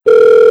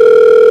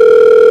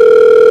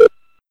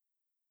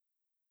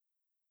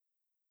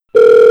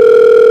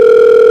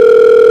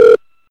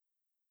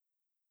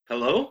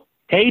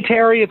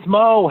Terry, it's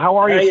Mo. How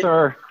are you,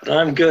 sir?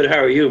 I'm good. How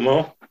are you,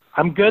 Mo?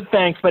 I'm good,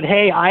 thanks. But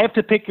hey, I have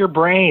to pick your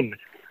brain.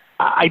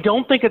 I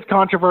don't think it's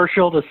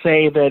controversial to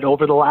say that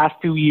over the last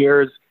 2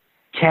 years,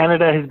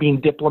 Canada has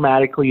been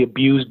diplomatically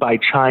abused by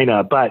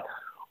China. But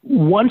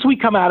once we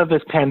come out of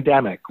this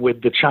pandemic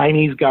with the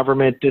Chinese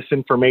government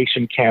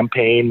disinformation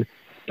campaign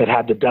that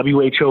had the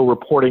WHO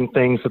reporting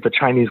things that the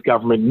Chinese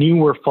government knew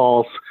were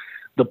false,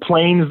 the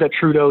planes that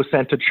Trudeau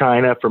sent to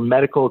China for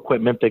medical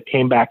equipment that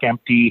came back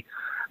empty,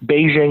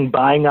 Beijing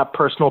buying up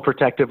personal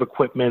protective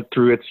equipment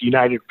through its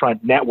United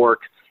Front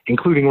network,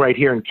 including right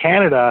here in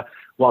Canada,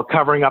 while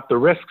covering up the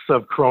risks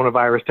of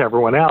coronavirus to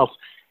everyone else.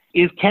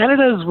 Is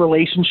Canada's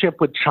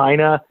relationship with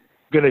China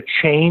going to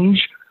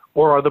change,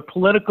 or are the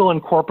political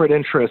and corporate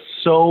interests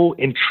so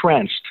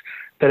entrenched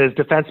that, as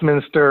Defense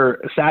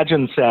Minister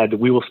Sajjan said,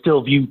 we will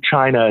still view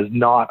China as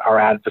not our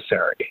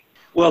adversary?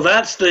 Well,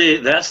 that's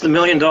the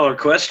million-dollar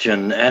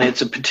question, and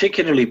it's a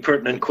particularly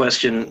pertinent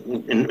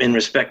question in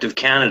respect of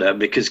Canada,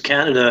 because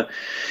Canada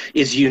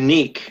is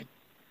unique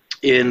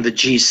in the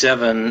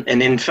G7,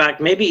 and in fact,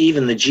 maybe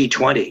even the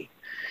G20,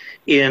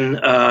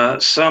 in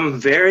some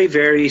very,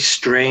 very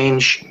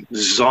strange,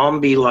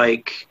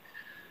 zombie-like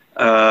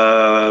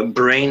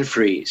brain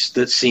freeze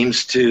that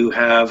seems to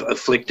have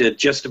afflicted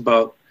just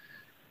about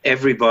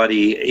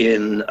everybody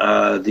in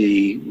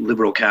the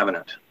Liberal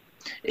cabinet.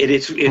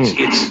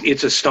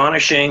 It's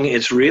astonishing.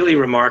 It's really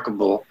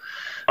remarkable.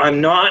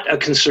 I'm not a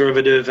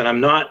conservative, and I'm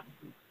not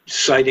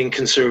citing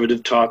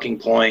conservative talking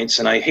points,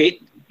 and I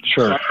hate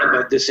talking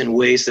about this in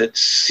ways that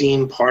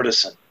seem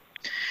partisan.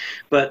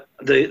 But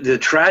the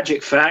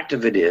tragic fact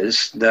of it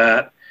is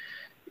that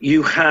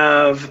you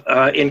have,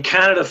 in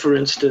Canada, for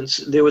instance,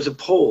 there was a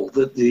poll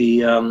that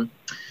the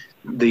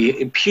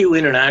Pew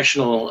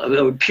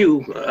International,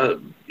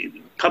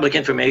 Public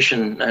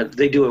Information,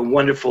 they do a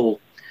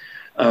wonderful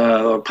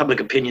public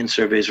opinion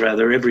surveys,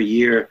 rather, every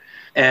year.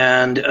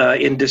 And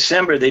in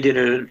December, they did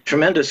a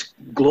tremendous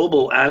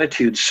global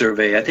attitude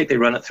survey. I think they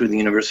run it through the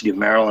University of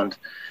Maryland,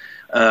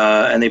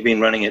 and they've been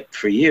running it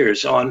for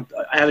years, on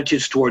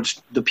attitudes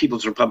towards the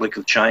People's Republic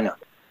of China.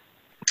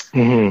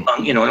 Mm-hmm.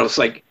 And it was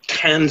like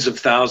tens of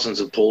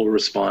thousands of poll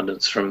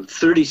respondents from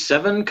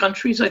 37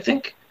 countries, I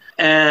think.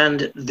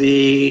 And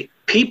the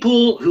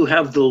people who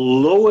have the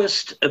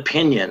lowest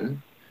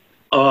opinion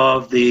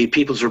of the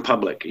People's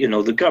Republic,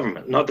 the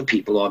government, not the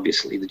people,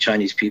 obviously, the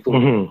Chinese people,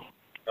 mm-hmm.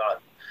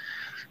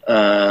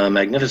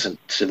 Magnificent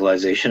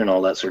civilization and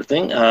all that sort of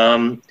thing.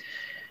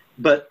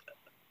 But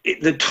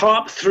the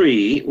top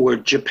three were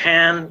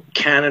Japan,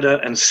 Canada,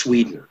 and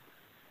Sweden.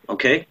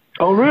 Okay?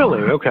 Oh, really?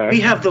 Okay. We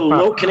have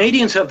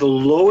Canadians have the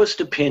lowest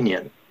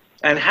opinion,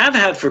 and have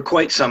had for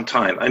quite some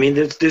time. I mean,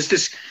 there's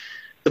this,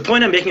 the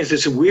point I'm making is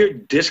this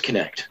weird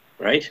disconnect,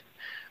 right?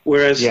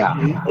 Whereas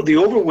the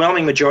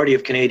overwhelming majority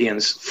of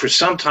Canadians, for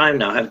some time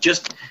now, have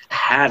just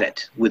had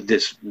it with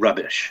this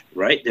rubbish,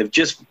 right? They've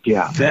just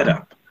fed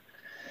up.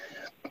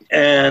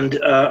 And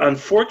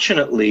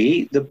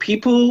unfortunately, the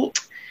people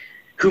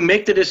who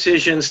make the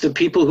decisions, the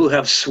people who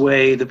have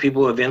sway, the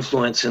people who have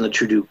influence in the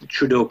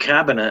Trudeau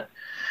cabinet,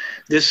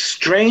 this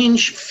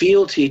strange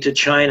fealty to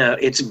China,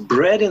 it's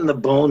bred in the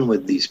bone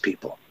with these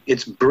people.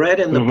 It's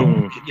bred in the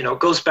bone. It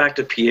goes back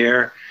to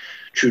Pierre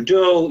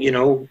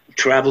Trudeau,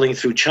 traveling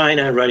through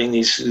China, writing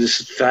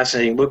this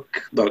fascinating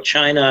book about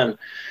China, and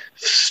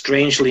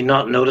strangely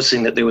not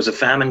noticing that there was a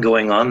famine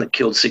going on that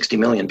killed 60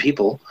 million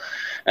people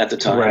at the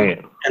time.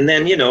 Right. And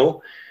then,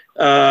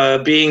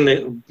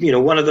 being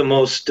one of the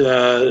most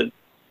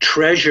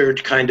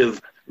treasured kind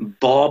of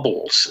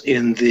baubles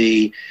in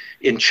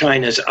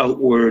China's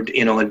outward,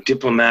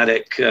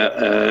 diplomatic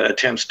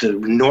attempts to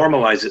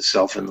normalize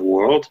itself in the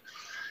world.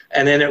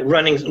 And then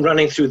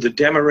running through the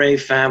Desmarais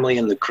family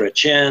and the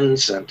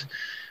Chrétiens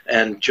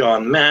and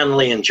John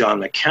Manley and John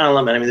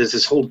McCallum. And I mean, there's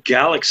this whole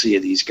galaxy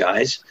of these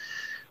guys.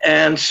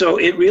 And so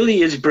it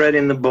really is bred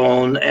in the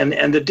bone.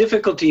 And the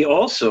difficulty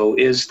also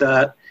is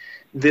that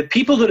the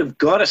people that have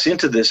got us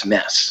into this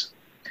mess,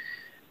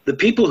 the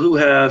people who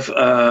have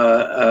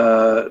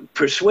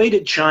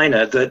persuaded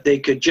China that they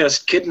could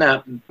just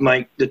kidnap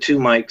the two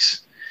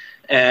Mikes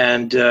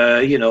and,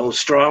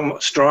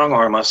 strong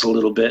arm us a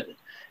little bit,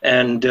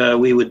 and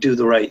we would do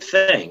the right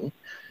thing,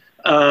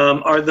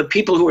 are the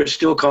people who are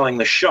still calling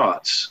the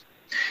shots.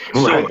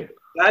 Right. So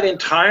that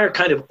entire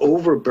kind of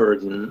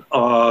overburden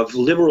of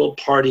Liberal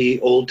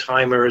Party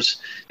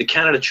old-timers, the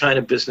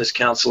Canada-China Business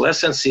Council,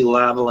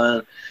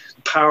 SNC-Lavalin,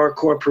 Power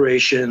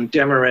Corporation,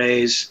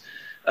 Desmarais,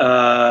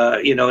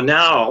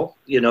 now,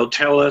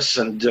 TELUS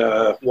and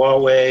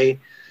Huawei,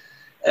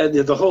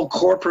 the whole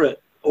corporate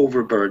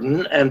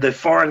overburden and the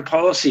foreign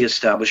policy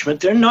establishment,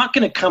 they're not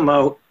going to come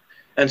out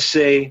and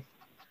say,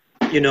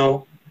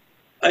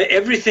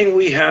 everything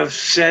we have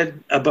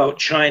said about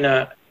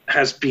China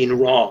has been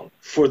wrong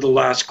for the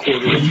last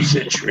quarter of a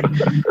century.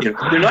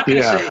 They're not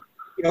going to say,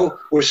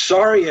 we're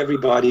sorry,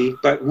 everybody,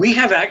 but we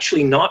have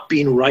actually not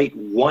been right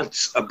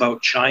once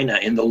about China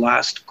in the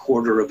last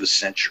quarter of a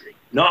century.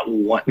 Not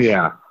once.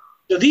 Yeah.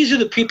 So these are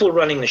the people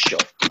running the show.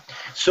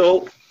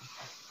 So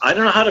I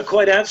don't know how to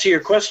quite answer your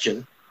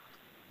question,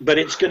 but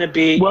it's going to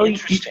be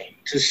interesting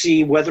to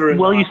see whether or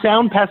not... Well, you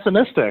sound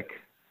pessimistic.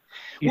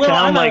 You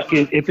sound like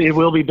it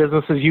will be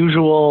business as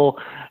usual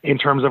in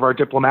terms of our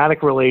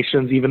diplomatic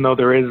relations, even though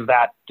there is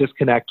that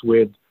disconnect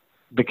with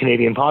the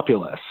Canadian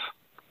populace.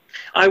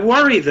 I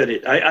worry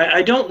that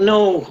I don't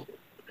know.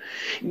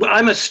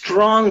 I'm a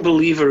strong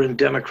believer in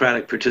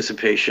democratic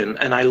participation,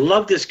 and I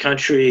love this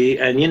country,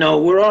 and,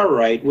 we're all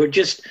right. We're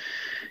just,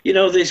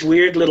 these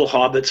weird little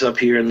hobbits up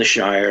here in the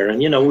Shire,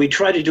 and, we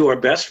try to do our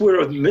best.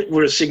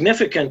 We're a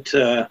significant,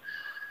 we're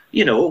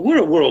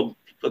a world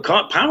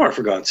power,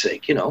 for God's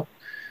sake,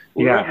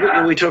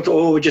 We talk,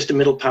 we're just a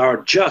middle power.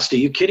 Are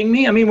you kidding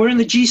me? I mean, we're in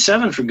the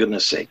G7, for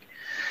goodness sake.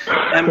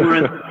 And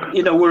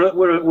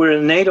we're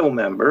a NATO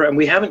member, and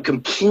we haven't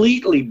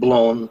completely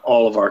blown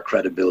all of our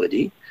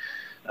credibility.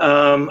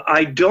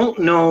 I don't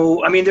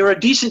know. I mean, there are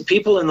decent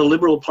people in the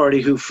Liberal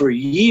Party who for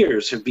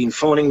years have been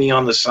phoning me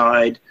on the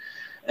side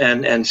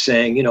and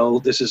saying,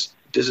 this is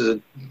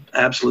an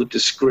absolute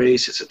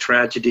disgrace. It's a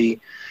tragedy.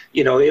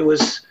 It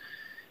was,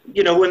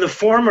 when the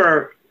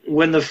former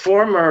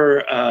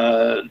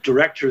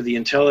director of the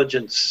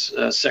Intelligence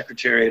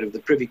Secretariat of the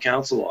Privy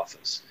Council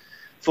office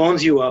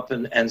phones you up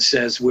and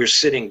says, we're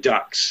sitting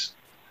ducks.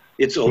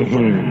 It's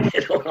over.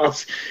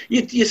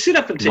 You sit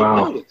up and take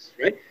notice,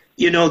 right?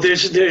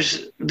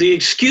 There's the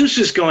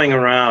excuses going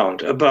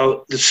around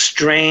about the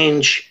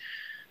strange,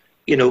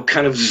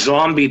 kind of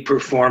zombie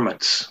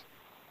performance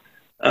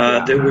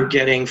that we're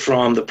getting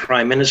from the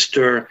Prime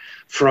Minister,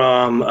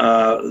 from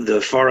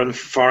the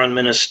foreign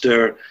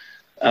minister,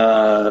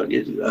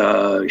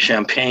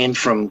 Champagne,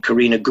 from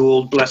Karina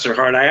Gould, bless her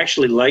heart. I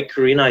actually like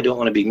Karina. I don't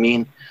want to be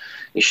mean.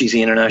 She's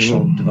the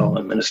International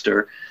Development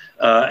Minister.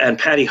 And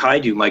Patty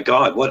Hajdu, my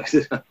God,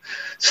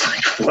 it's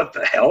like, what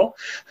the hell?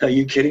 Are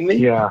you kidding me?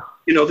 Yeah.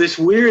 This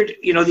weird,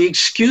 the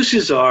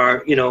excuses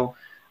are,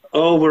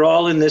 we're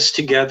all in this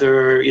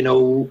together,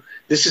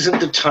 this isn't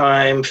the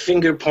time,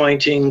 finger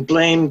pointing,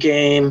 blame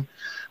game.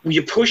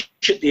 You push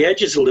at the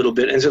edges a little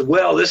bit and say,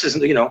 well, this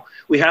isn't,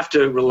 we have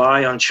to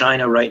rely on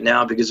China right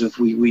now because if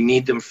we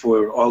need them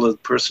for all the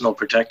personal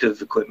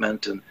protective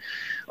equipment and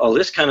all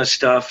this kind of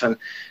stuff. And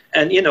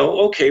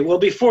okay, well,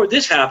 before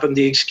this happened,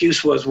 the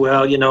excuse was,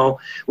 well,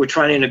 we're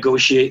trying to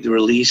negotiate the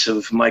release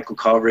of Michael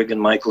Kovrig and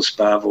Michael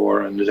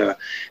Spavor.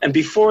 And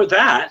before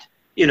that,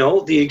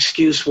 the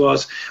excuse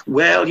was,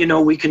 well,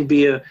 we can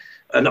be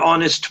an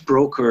honest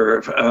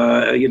broker,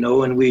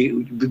 and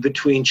we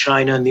between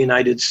China and the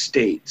United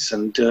States.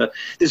 And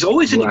there's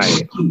always an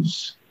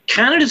excuse.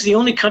 Canada's the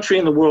only country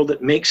in the world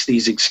that makes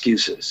these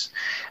excuses.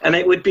 And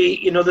it would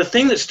be, the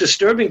thing that's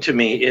disturbing to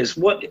me is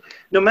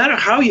no matter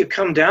how you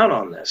come down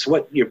on this,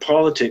 what your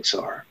politics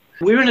are,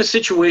 we're in a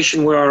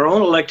situation where our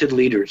own elected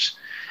leaders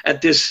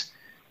at this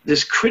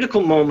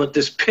critical moment,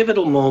 this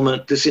pivotal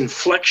moment, this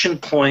inflection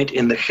point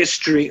in the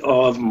history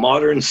of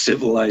modern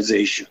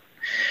civilization,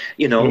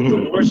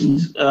 the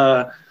worst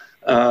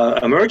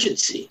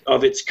emergency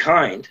of its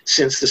kind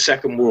since the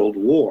Second World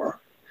War.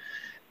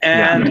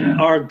 And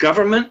our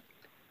government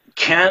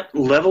can't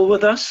level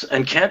with us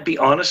and can't be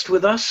honest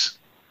with us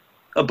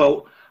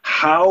about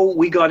how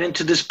we got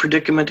into this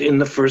predicament in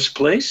the first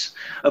place,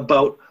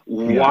 about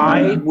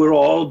why we're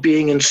all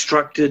being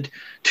instructed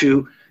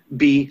to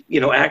be,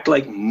 act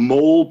like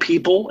mole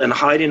people and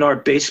hide in our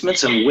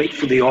basements and wait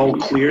for the all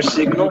clear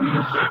signal.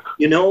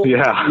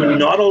 We're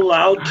not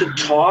allowed to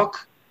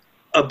talk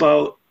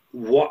about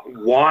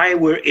why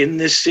we're in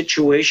this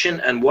situation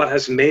and what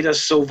has made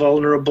us so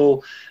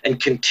vulnerable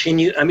and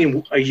continue. I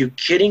mean, are you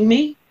kidding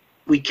me?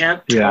 We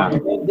can't talk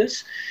about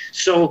this.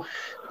 So,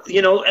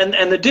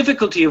 and the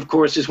difficulty, of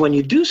course, is when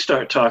you do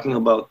start talking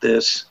about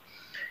this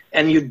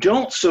and you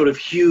don't sort of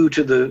hew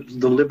to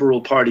the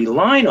Liberal Party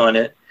line on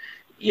it,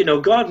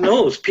 God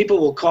knows, people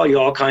will call you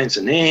all kinds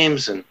of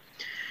names. And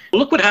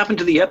look what happened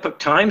to the Epoch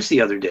Times the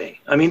other day.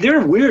 I mean,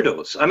 they're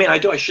weirdos. I mean, I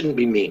shouldn't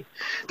be mean.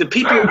 The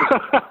people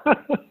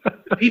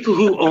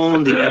who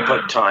own the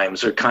Epoch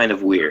Times are kind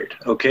of weird,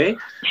 okay?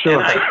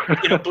 Sure.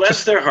 And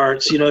bless their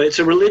hearts, it's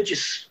a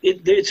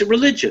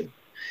religion.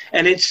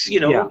 And it's,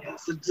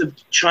 the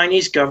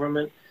Chinese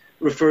government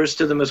refers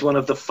to them as one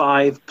of the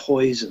 5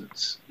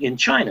 poisons in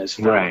China. It's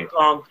Falun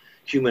Gong,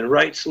 human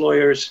rights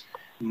lawyers,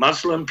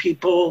 Muslim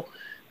people,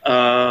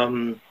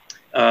 Democrats,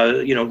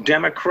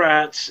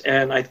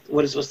 and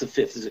what's the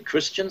 5th? Is it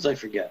Christians? I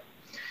forget.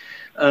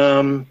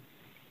 And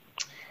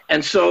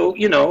so,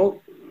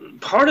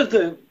 part of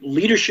the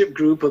leadership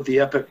group of the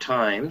Epoch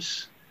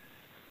Times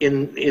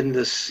in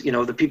this,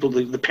 the people,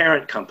 the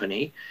parent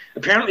company,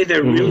 apparently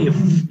they're really,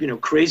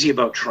 crazy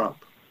about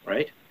Trump,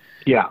 right?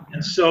 Yeah.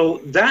 And so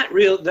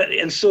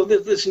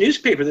this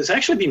newspaper that's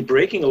actually been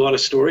breaking a lot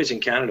of stories in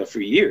Canada for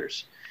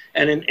years.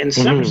 And in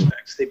some respects,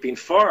 respects, they've been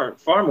far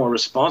more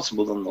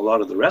responsible than a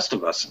lot of the rest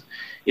of us,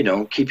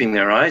 keeping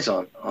their eyes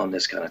on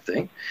this kind of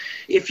thing.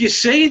 If you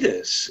say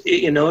this,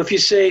 if you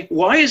say,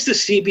 why is the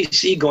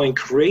CBC going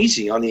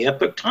crazy on the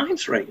Epoch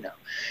Times right now?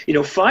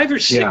 5 or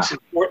 6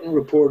 important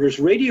reporters,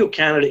 Radio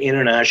Canada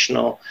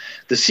International,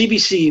 the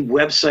CBC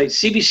website,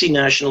 CBC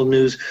National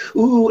News,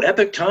 ooh,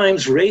 Epoch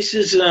Times,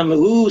 racism,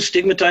 ooh,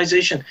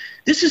 stigmatization.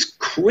 This is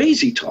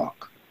crazy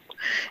talk.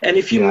 And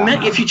if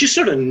you just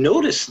sort of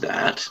notice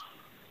that,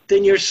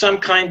 then you're some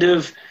kind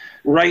of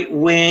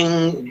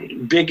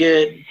right-wing,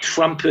 bigot,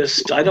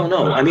 Trumpist. I don't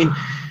know. I mean,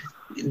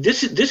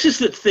 this is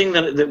the thing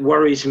that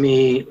worries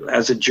me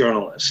as a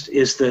journalist,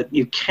 is that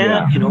you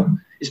can't,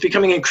 it's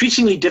becoming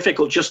increasingly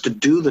difficult just to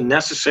do the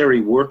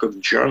necessary work of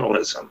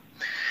journalism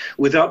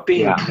without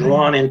being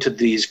drawn into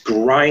these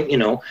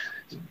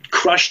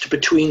crushed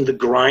between the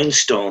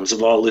grindstones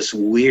of all this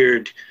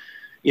weird,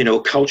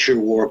 culture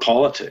war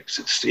politics.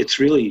 It's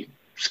really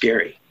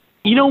scary.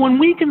 When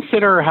we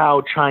consider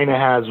how China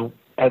has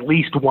at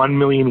least 1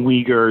 million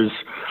Uyghurs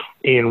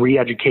in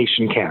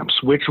re-education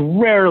camps, which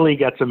rarely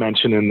gets a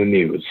mention in the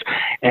news,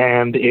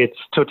 and its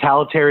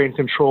totalitarian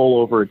control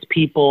over its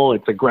people,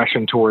 its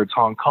aggression towards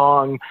Hong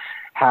Kong,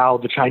 how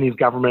the Chinese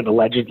government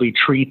allegedly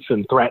treats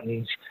and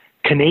threatens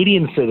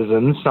Canadian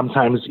citizens,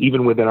 sometimes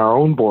even within our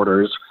own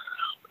borders,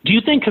 do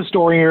you think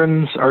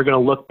historians are going to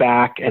look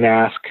back and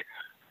ask,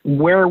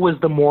 where was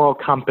the moral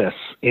compass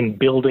in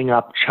building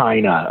up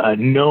China, a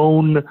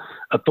known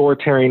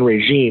authoritarian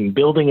regime,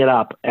 building it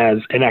up as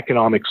an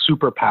economic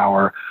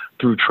superpower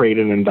through trade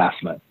and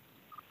investment?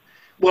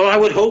 Well, I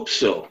would hope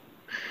so.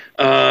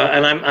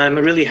 And I'm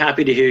really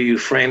happy to hear you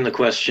frame the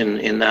question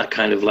in that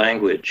kind of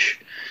language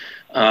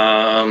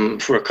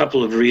for a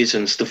couple of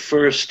reasons. The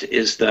first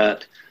is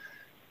that,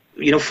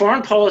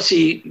 foreign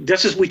policy,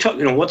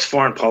 what's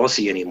foreign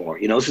policy anymore?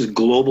 This is a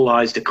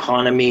globalized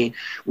economy.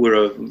 We're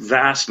a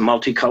vast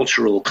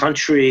multicultural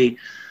country.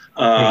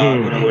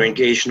 We're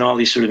engaged in all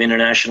these sort of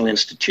international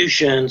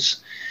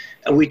institutions.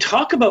 And we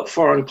talk about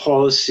foreign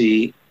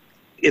policy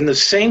in the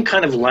same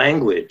kind of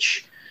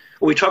language.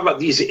 We talk about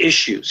these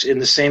issues in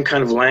the same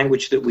kind of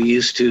language that we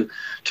used to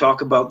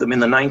talk about them in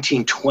the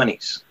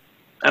 1920s.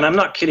 And I'm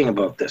not kidding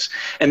about this.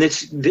 And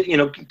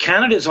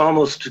Canada is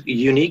almost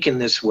unique in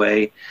this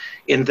way,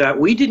 in that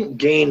we didn't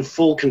gain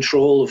full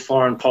control of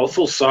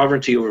full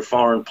sovereignty over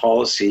foreign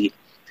policy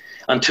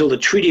until the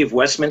Treaty of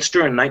Westminster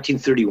in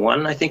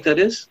 1931, I think that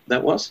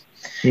was.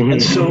 Mm-hmm.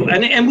 And so,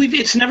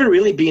 it's never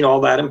really been all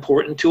that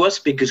important to us,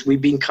 because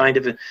we've been kind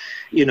of,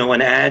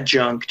 an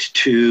adjunct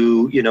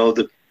to,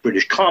 the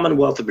British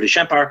Commonwealth, the British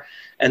Empire,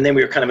 and then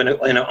we were kind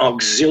of an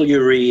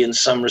auxiliary in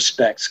some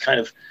respects, kind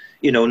of,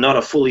 not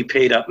a fully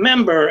paid up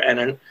member, and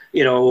an,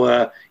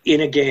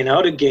 in again,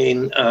 out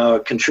again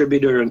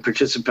contributor and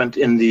participant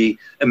in the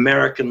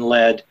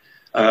American-led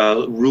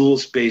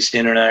rules-based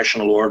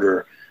international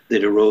order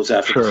that arose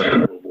after the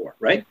Second World War,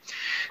 right?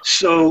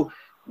 So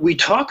we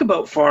talk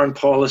about foreign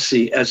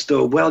policy as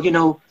though,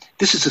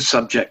 this is a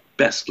subject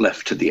best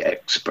left to the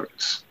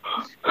experts.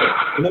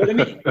 You know what I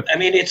mean? I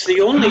mean,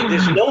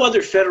 there's no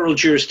other federal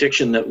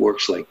jurisdiction that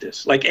works like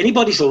this. Like,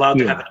 anybody's allowed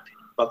to have an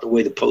opinion about the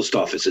way the post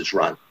office is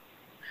run.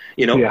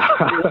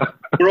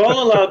 We're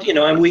all allowed,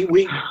 and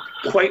we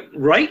quite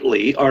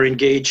rightly are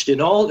engaged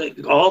in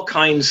all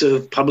kinds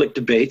of public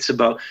debates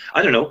about,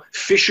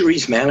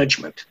 fisheries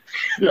management.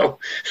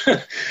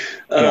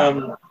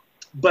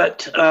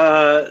 But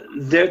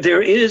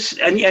there is,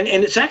 and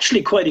it's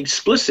actually quite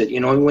explicit,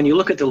 when you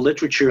look at the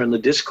literature and the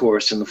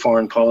discourse in the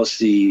foreign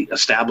policy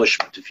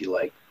establishment, if you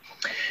like,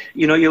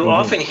 you'll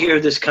often hear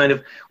this kind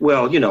of,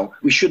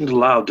 we shouldn't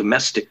allow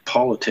domestic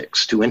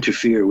politics to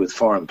interfere with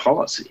foreign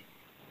policy.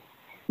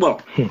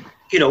 Well,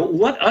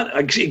 what,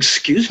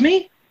 excuse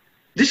me?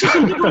 This is a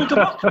liberal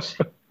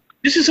democracy.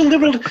 This is a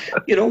liberal,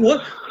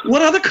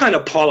 what other kind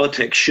of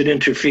politics should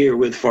interfere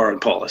with foreign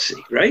policy,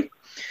 right?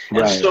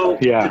 And so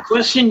the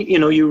question,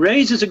 you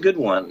raise is a good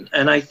one.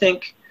 And I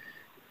think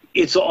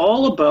it's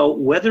all about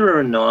whether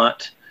or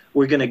not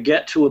we're going to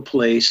get to a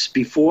place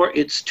before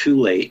it's too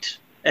late.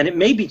 And it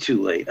may be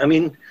too late. I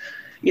mean,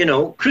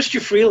 Chrystia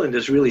Freeland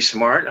is really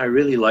smart. I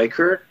really like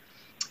her.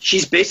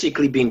 She's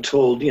basically being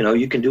told,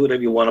 you can do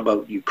whatever you want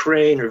about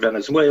Ukraine or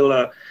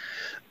Venezuela,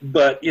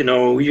 but, you're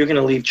going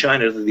to leave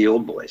China to the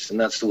old boys. And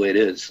that's the way it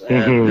is.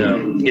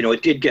 And,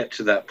 it did get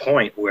to that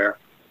point where,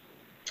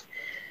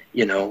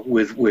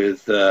 with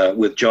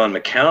John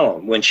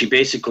McCallum, when she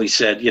basically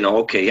said,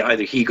 okay,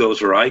 either he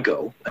goes or I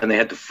go, and they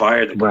had to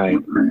fire the guy.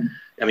 Right.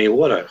 I mean,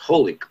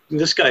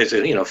 this guy's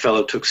a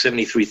fellow took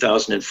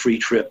 73,000 in free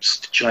trips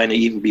to China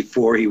even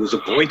before he was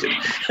appointed.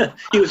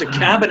 He was a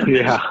cabinet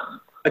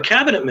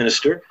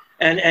minister,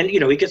 and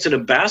he gets an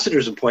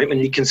ambassador's appointment,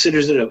 and he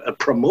considers it a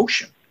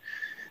promotion,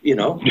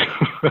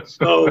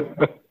 So,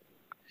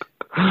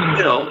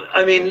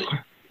 I mean,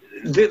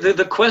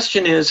 the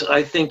question is,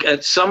 I think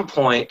at some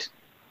point,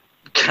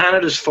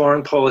 Canada's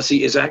foreign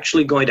policy is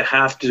actually going to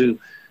have to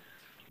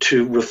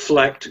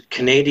reflect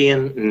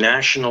Canadian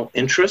national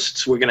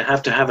interests. We're going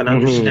to have an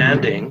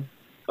understanding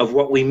of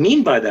what we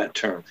mean by that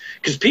term.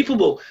 Because people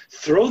will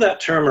throw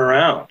that term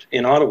around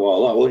in Ottawa,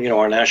 well,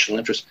 our national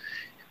interest.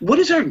 What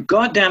is our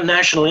goddamn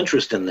national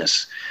interest in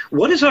this?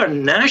 What is our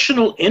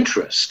national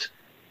interest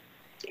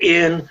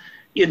in,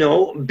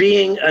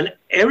 being an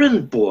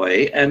errand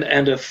boy and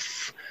a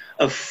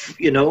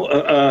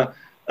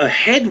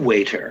head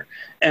waiter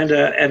and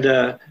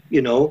a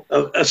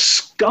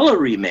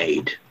scullery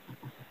maid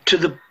to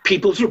the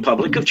People's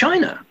Republic of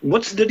China?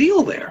 What's the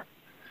deal there?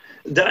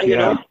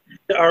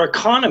 Our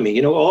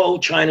economy,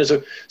 China's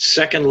a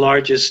second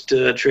largest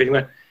trading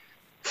market.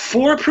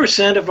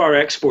 4% of our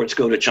exports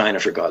go to China,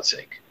 for God's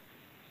sake.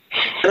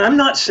 And I'm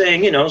not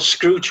saying,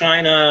 screw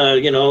China,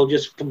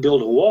 just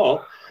build a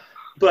wall.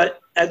 But,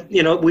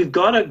 we've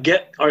got to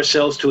get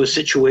ourselves to a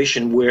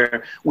situation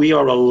where we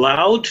are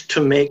allowed to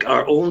make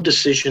our own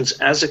decisions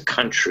as a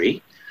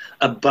country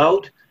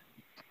about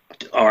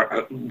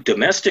our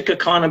domestic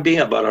economy,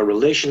 about our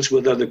relations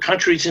with other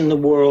countries in the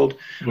world,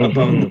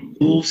 about the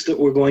rules that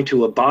we're going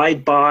to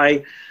abide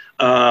by,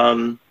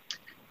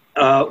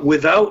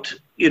 without,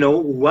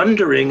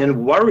 wondering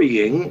and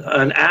worrying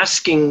and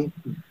asking,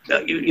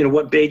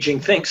 what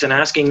Beijing thinks and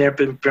asking their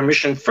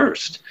permission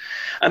first.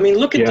 I mean,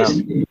 look at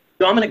this,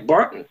 Dominic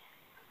Barton.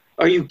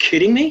 Are you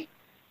kidding me?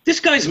 This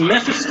guy's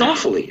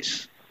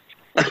Mephistopheles.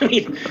 I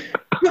mean,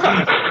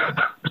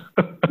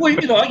 well,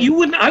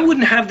 I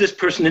wouldn't have this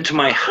person into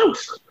my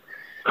house.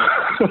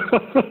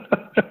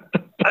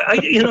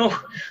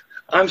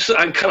 I'm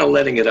kind of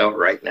letting it out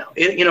right now.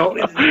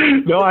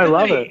 No, I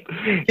love it.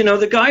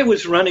 The guy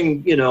was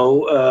running,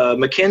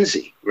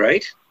 McKinsey,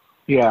 right?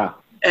 Yeah.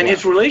 And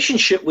his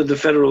relationship with the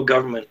federal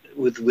government,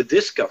 with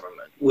this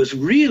government, was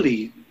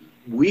really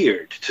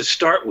weird to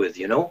start with.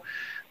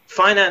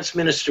 Finance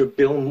Minister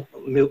Bill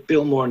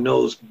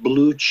Morneau's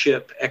Blue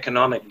Chip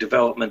Economic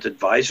Development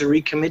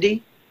Advisory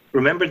Committee.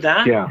 Remember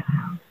that? Yeah.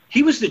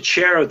 He was the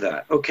chair of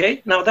that.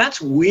 Okay. Now that's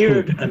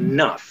weird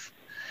enough,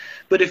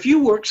 but if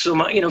you work so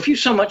much, if you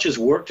so much as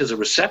worked as a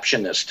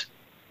receptionist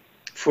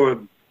for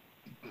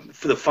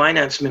the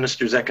Finance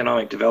Minister's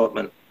Economic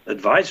Development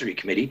Advisory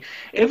Committee,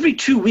 every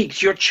 2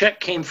 weeks your check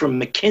came from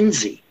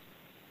McKinsey.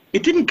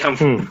 It didn't come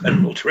from the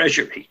Federal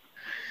Treasury.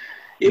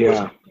 It was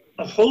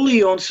a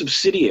wholly owned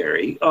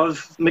subsidiary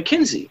of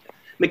McKinsey.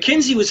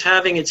 McKinsey was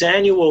having its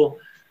annual,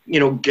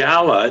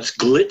 gala, its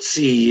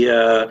glitzy,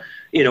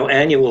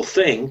 annual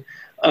thing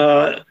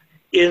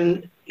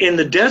in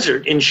the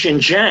desert in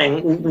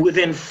Xinjiang,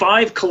 within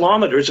 5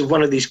 kilometers of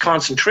one of these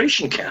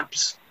concentration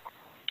camps.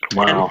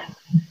 Wow.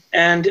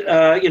 And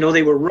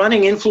they were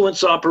running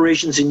influence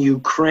operations in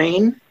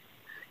Ukraine.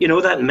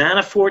 That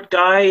Manafort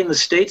guy in the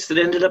States that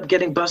ended up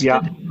getting busted?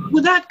 Yeah.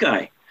 With that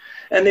guy.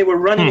 And they were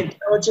running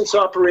intelligence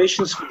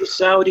operations for the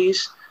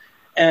Saudis.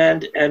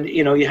 And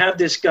you have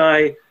this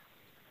guy,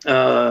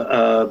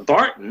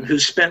 Barton, who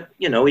spent,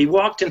 he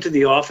walked into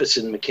the office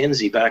in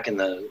McKinsey back in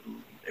the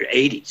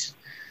 80s,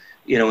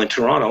 in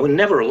Toronto, and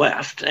never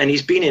left. And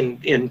he's been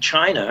in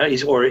China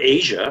or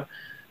Asia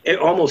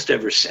almost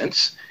ever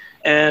since.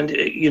 And,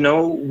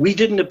 we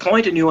didn't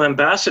appoint a new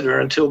ambassador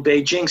until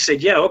Beijing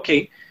said, yeah,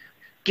 okay,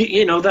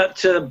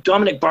 that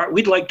Dominic Barton,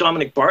 we'd like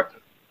Dominic Barton.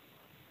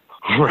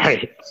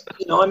 Right.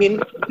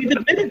 We've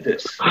admitted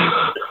this.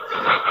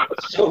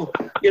 So,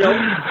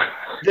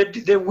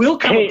 there will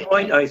come a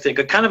point, I think,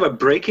 a kind of a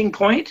breaking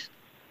point.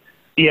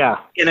 Yeah.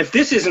 And if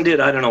this isn't it,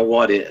 I don't know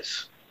what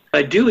is.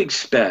 I do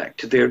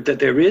expect that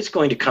there is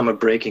going to come a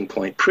breaking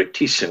point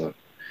pretty soon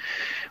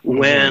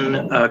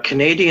when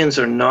Canadians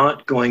are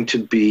not going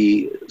to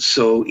be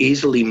so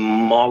easily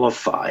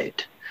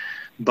mollified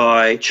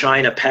by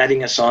China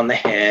patting us on the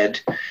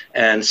head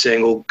and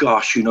saying, oh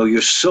gosh,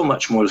 you're so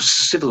much more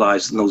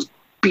civilized than those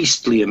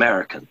beastly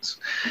Americans.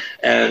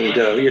 And,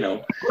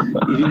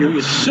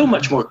 you're so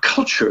much more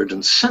cultured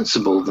and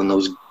sensible than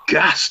those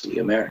ghastly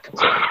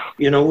Americans.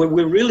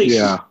 We're really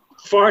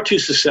far too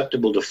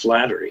susceptible to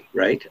flattery,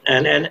 right?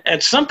 And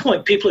at some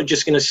point, people are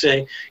just going to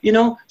say,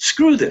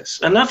 screw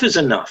this. Enough is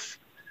enough.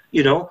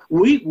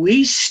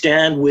 We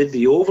stand with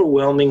the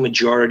overwhelming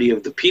majority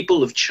of the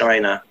people of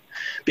China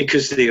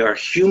because they are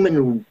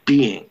human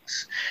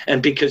beings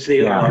and because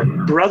they are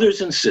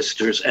brothers and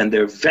sisters, and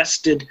they're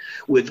vested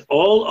with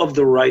all of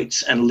the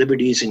rights and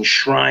liberties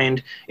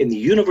enshrined in the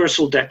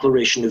Universal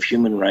Declaration of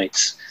Human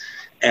Rights.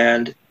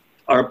 And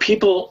our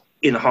people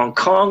in Hong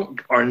Kong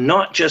are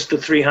not just the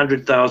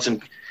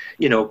 300,000,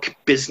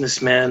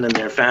 businessmen and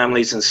their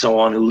families and so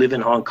on who live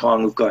in Hong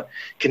Kong, who've got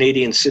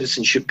Canadian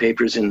citizenship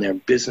papers in their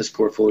business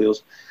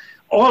portfolios.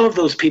 All of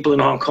those people in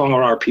Hong Kong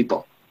are our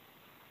people.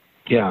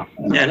 Yeah.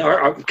 And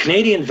our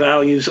Canadian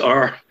values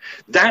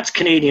that's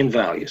Canadian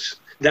values.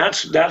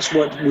 That's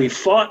what we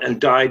fought and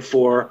died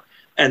for,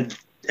 and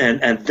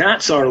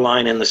that's our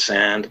line in the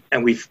sand,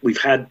 and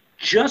we've had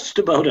just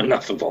about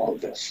enough of all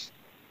of this.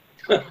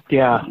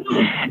 Yeah.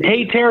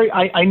 Hey, Terry,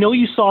 I know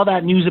you saw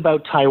that news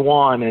about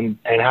Taiwan and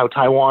how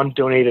Taiwan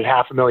donated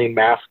 500,000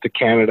 masks to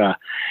Canada.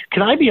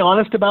 Can I be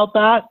honest about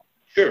that?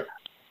 Sure.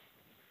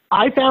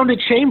 I found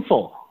it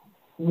shameful.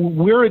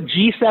 We're a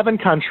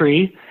G7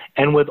 country,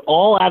 And with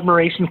all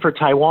admiration for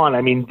Taiwan,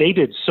 I mean, they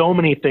did so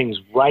many things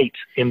right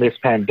in this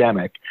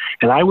pandemic.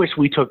 And I wish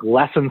we took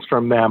lessons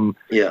from them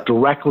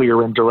directly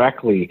or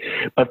indirectly.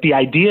 But the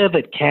idea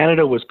that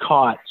Canada was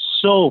caught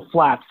so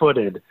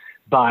flat-footed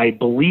by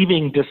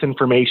believing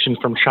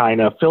disinformation from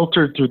China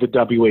filtered through the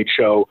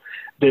WHO,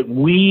 that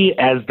we,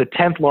 as the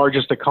 10th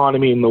largest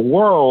economy in the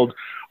world,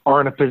 are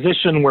in a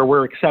position where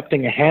we're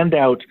accepting a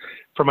handout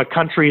from a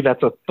country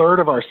that's a third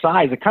of our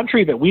size, a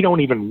country that we don't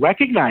even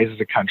recognize as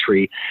a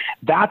country,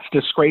 that's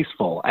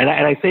disgraceful. And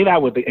I say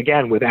that with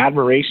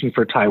admiration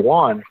for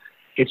Taiwan.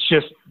 It's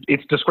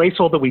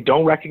disgraceful that we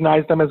don't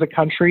recognize them as a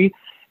country.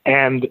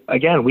 And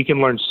again, we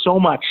can learn so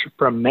much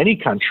from many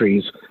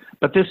countries,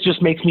 but this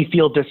just makes me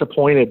feel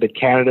disappointed that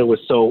Canada was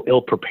so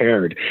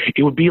ill-prepared.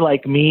 It would be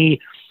like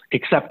me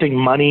accepting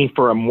money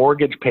for a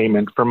mortgage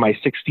payment from my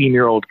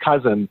 16-year-old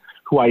cousin,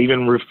 who I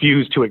even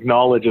refuse to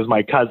acknowledge as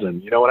my cousin.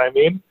 You know what I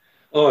mean?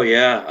 Oh,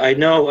 yeah, I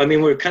know. I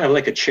mean, we're kind of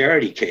like a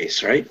charity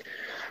case, right?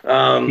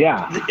 And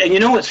you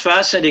know what's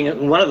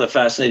fascinating? One of the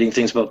fascinating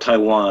things about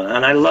Taiwan,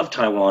 and I love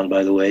Taiwan,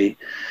 by the way.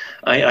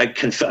 I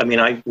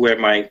wear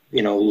my,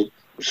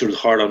 sort of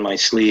heart on my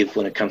sleeve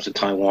when it comes to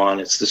Taiwan.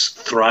 It's this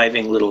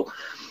thriving little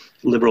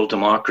liberal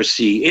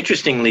democracy.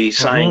 Interestingly,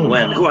 Tsai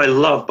Ing-wen, who I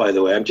love, by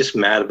the way, I'm just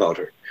mad about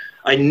her.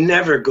 I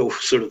never go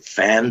sort of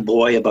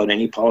fanboy about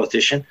any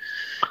politician,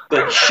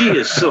 but she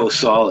is so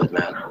solid,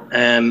 man.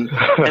 And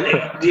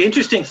the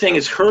interesting thing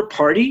is her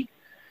party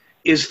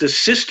is the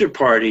sister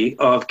party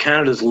of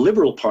Canada's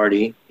Liberal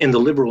Party in the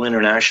Liberal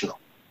International.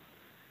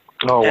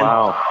 Oh, and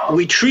wow.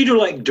 We treat her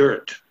like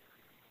dirt.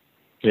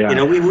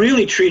 Yeah. We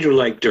really treat her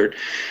like dirt.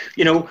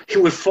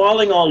 We're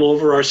falling all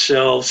over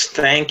ourselves,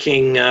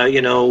 thanking,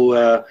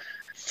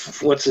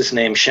 what's his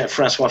name,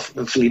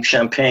 Francois-Philippe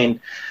Champagne,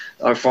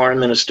 our foreign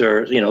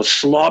minister,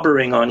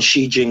 slobbering on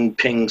Xi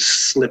Jinping's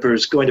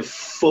slippers, going to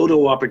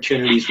photo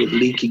opportunities with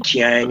Li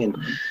Keqiang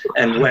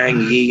and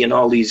Wang Yi and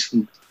all these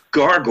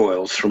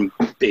gargoyles from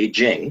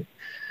Beijing.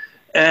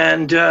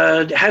 And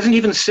hasn't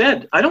even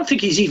said, I don't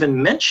think he's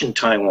even mentioned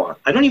Taiwan.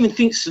 I don't even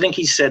think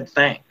he said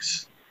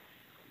thanks.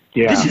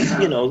 Yeah.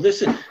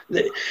 This is,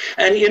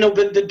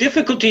 but the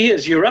difficulty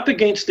is you're up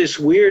against this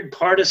weird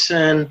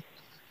partisan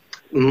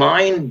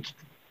mind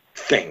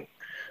thing.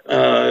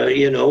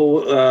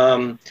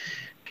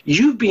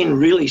 You've been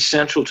really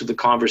central to the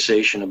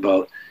conversation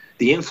about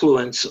the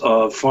influence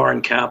of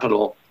foreign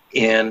capital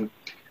in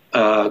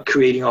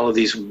creating all of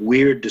these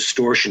weird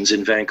distortions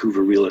in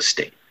Vancouver real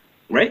estate,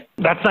 right?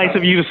 That's nice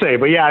of you to say,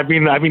 but yeah, I've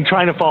been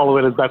trying to follow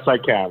it as best I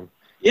can.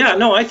 Yeah,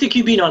 no, I think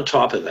you've been on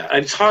top of that.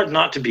 It's hard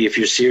not to be if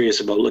you're serious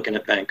about looking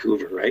at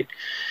Vancouver, right?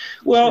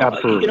 Well,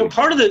 absolutely.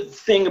 Part of the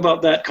thing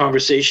about that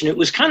conversation, it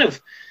was kind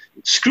of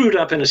screwed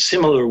up in a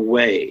similar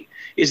way,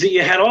 is that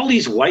you had all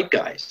these white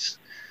guys,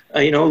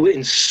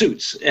 in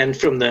suits and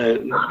from the,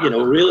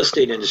 real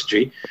estate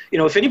industry.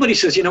 If anybody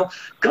says,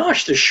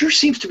 gosh, there sure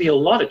seems to be a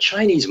lot of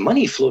Chinese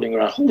money floating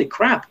around. Holy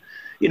crap.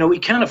 We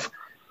kind of,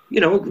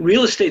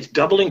 real estate's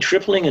doubling,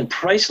 tripling in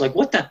price. Like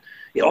what the,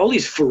 all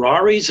these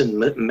Ferraris and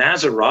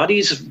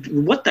Maseratis,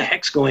 what the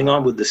heck's going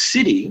on with the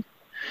city?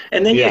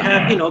 And then you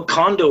have,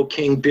 condo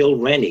king Bill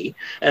Rennie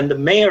and the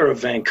mayor of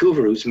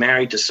Vancouver, who's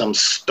married to some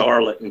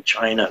starlet in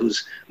China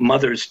whose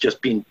mother's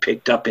just been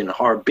picked up in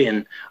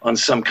Harbin on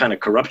some kind of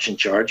corruption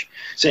charge,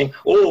 saying,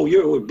 oh,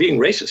 you're being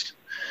racist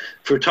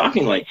for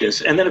talking like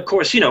this. And then, of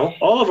course,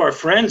 all of our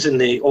friends in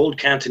the old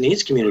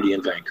Cantonese community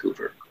in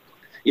Vancouver,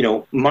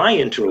 my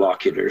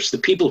interlocutors, the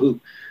people who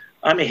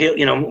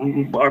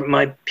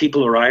my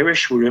people are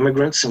Irish, we're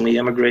immigrants, and we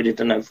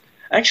immigrated, and I've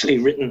actually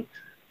written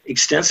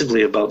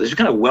extensively about this. We're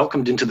kind of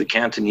welcomed into the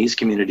Cantonese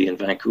community in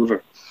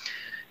Vancouver.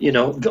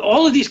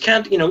 All of these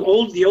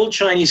the old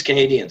Chinese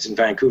Canadians in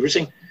Vancouver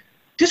saying,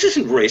 this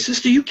isn't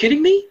racist. Are you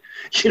kidding me?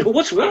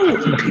 What's wrong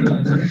with you people?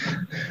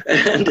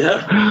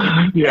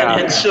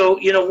 And so,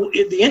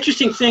 the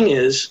interesting thing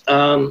is,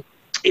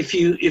 if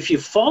you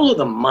follow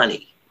the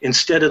money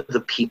instead of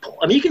the people,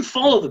 I mean, you can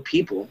follow the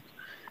people,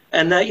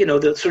 and that,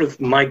 the sort of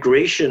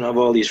migration of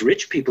all these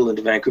rich people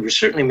into Vancouver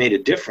certainly made a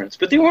difference,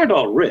 but they weren't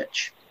all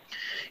rich.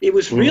 It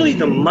was really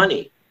the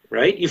money,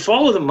 right? You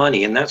follow the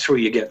money, and that's where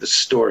you get the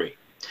story.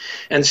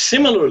 And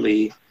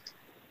similarly,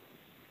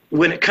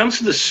 when it comes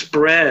to the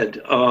spread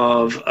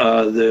of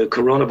the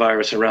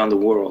coronavirus around the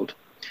world,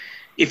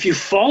 if you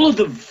follow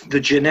the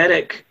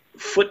genetic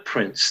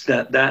footprints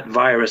that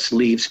virus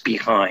leaves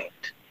behind,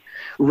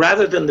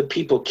 rather than the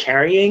people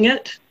carrying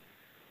it,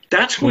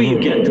 that's where you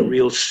get the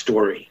real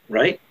story,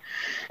 right?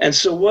 And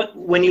so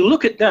when you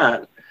look at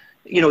that,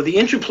 the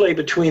interplay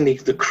between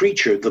the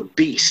creature, the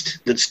beast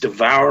that's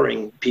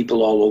devouring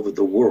people all over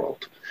the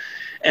world,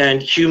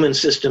 and human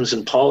systems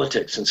and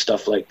politics and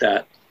stuff like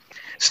that,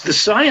 the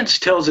science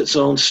tells its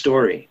own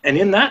story. And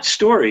in that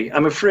story,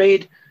 I'm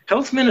afraid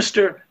Health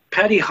Minister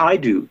Patty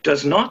Hajdu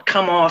does not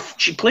come off,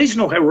 she plays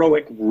no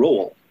heroic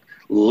role.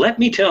 Let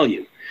me tell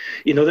you.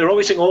 They're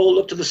always saying, oh,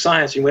 look to the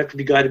science, you have to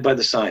be guided by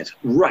the science.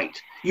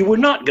 Right. We were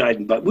not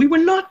guided by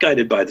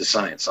the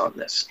science on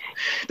this.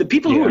 The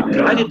people who were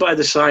guided by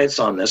the science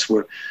on this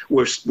were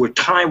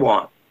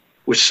Taiwan,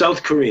 were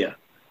South Korea,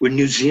 were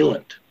New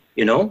Zealand,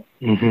 you know?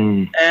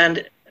 Mm-hmm.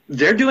 And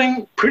they're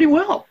doing pretty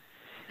well.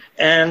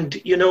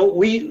 And, you know,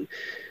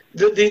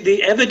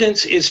 the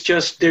evidence is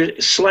just they're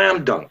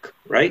slam dunk,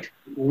 right?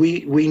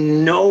 We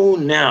know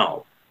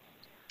now,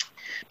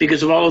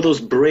 because of all of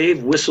those brave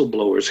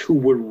whistleblowers who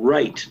were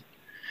right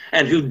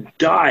and who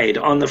died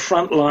on the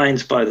front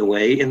lines, by the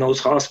way, in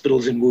those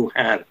hospitals in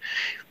Wuhan.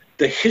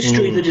 The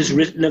history that is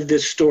written of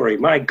this story,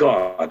 my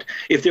God,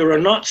 if there are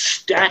not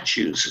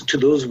statues to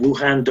those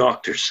Wuhan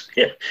doctors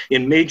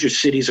in major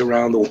cities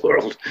around the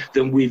world,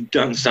 then we've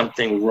done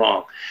something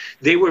wrong.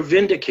 They were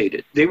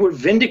vindicated. They were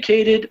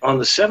vindicated on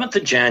the 7th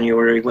of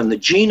January when the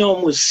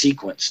genome was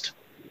sequenced.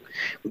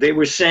 They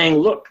were saying,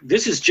 look,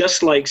 this is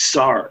just like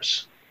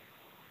SARS.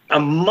 A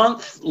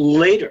month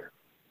later,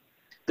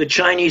 the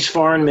Chinese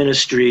Foreign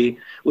Ministry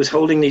was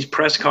holding these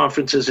press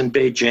conferences in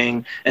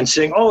Beijing and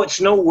saying, oh, it's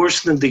no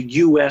worse than the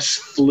U.S.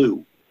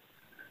 flu.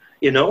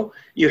 You know,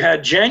 you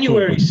had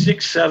January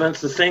 6th,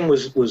 7th, the thing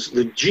was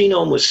the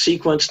genome was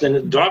sequenced, and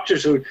the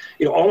doctors who,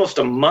 you know, almost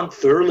a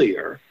month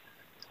earlier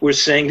were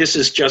saying this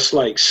is just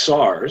like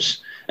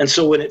SARS. And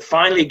so when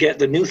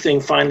the new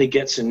thing finally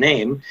gets a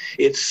name,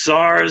 it's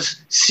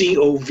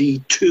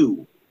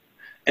SARS-CoV-2.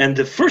 And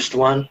the first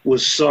one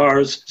was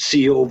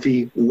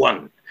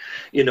SARS-CoV-1,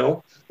 you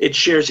know. It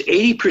shares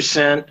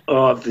 80%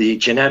 of the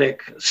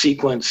genetic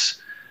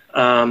sequence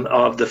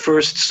of the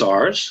first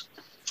SARS.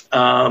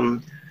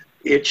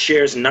 It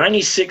shares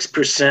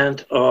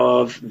 96%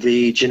 of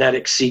the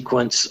genetic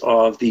sequence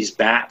of these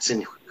bats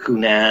in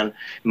Hunan.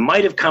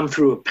 Might have come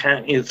through a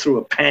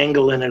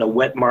pangolin in a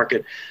wet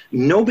market.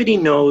 Nobody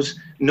knows.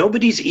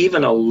 Nobody's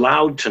even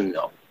allowed to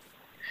know,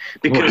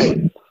 because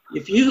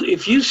if you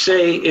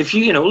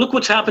look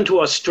what's happened to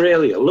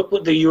Australia. Look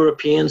what the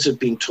Europeans have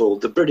been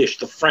told. The British,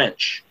 the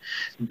French.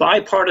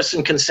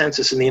 Bipartisan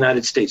consensus in the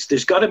United States.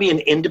 There's got to be an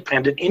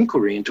independent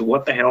inquiry into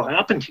what the hell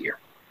happened here.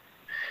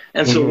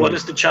 And so what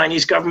does the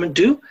Chinese government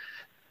do?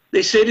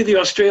 They say to the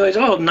Australians,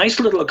 oh, nice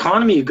little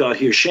economy you got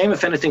here. Shame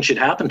if anything should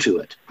happen to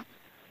it.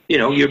 You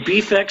know, your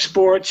beef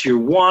exports, your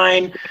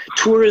wine,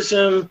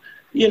 tourism,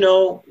 you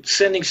know,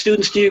 sending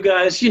students to you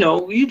guys, you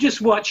know, you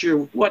just watch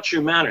your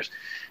manners.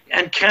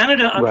 And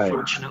Canada,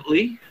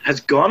 unfortunately,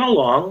 has gone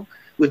along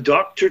with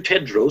Dr.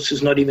 Tedros,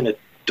 who's not even a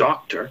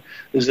doctor,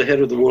 who's the head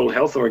of the World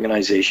Health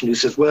Organization, who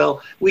says,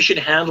 well, we should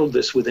handle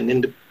this with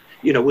an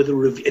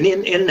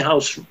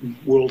in-house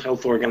World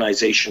Health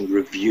Organization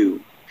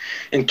review.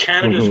 And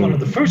Canada is one of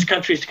the first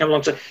countries to come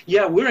along and say,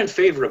 yeah, we're in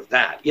favor of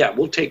that. Yeah,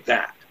 we'll take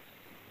that.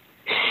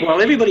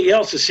 While everybody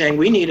else is saying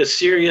we need a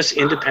serious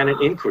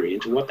independent inquiry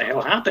into what the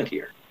hell happened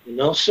here. You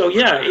know, so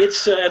yeah,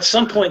 it's at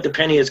some point the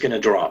penny is going to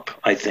drop,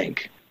 I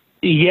think.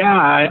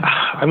 Yeah,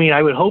 I mean,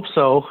 I would hope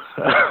so.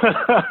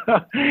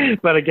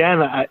 But again,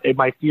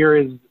 my fear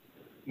is,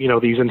 you know,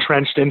 these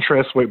entrenched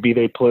interests, be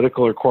they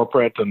political or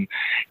corporate,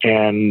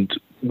 and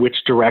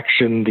which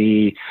direction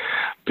the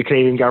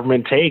Canadian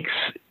government takes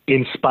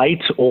in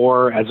spite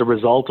or as a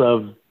result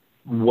of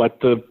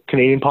what the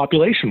Canadian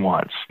population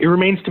wants. It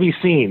remains to be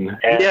seen.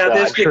 And,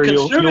 I'm sure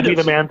you'll be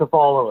the man to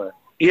follow it.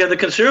 Yeah, the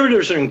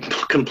Conservatives are in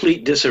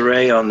complete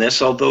disarray on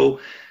this, although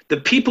the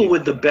people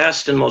with the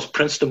best and most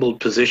principled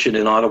position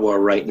in Ottawa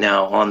right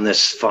now on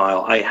this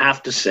file, I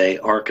have to say,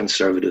 are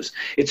Conservatives.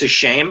 It's a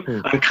shame.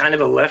 I'm kind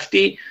of a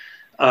lefty.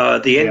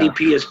 The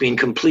NDP has been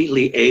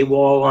completely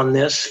AWOL on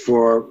this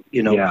for,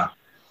 you know,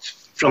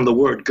 from the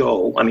word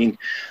go. I mean,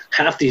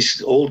 half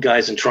these old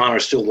guys in Toronto are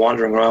still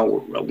wandering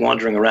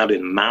around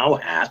in Mao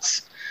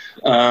hats.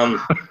 So,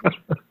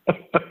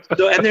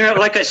 and they're,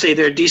 like I say,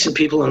 they're decent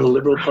people in the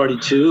Liberal Party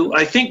too.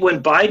 I think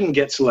when Biden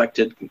gets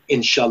elected,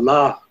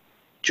 inshallah,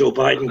 Joe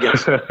Biden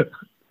gets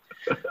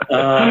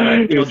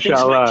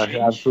inshallah,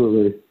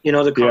 absolutely. You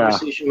know, the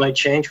conversation might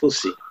change. We'll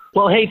see.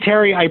 Well, hey,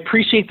 Terry, I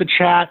appreciate the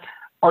chat.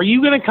 Are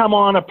you going to come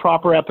on a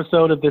proper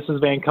episode of This is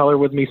Van Color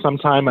with me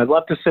sometime? I'd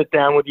love to sit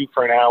down with you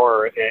for an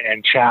hour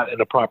and chat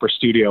in a proper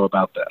studio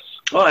about this.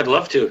 Oh, I'd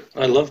love to.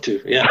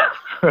 Yeah.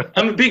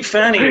 I'm a big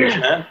fan of yours,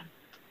 man.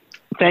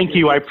 Thank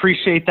you. I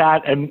appreciate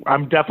that, and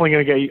I'm definitely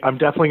going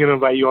to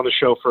invite you on the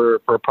show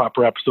for a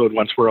proper episode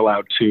once we're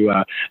allowed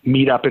to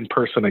meet up in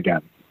person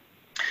again.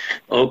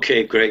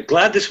 Okay, great.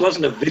 Glad this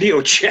wasn't a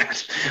video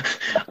chat.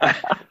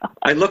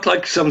 I look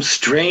like some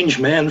strange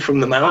man from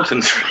the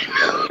mountains.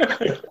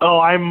 Oh,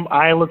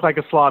 I look like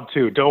a slob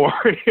too. Don't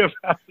worry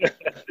about it.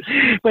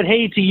 But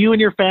hey, to you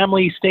and your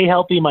family, stay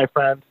healthy, my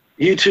friend.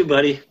 You too,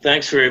 buddy.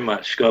 Thanks very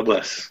much. God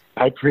bless.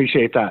 I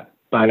appreciate that.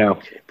 Bye now.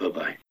 Okay,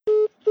 bye-bye.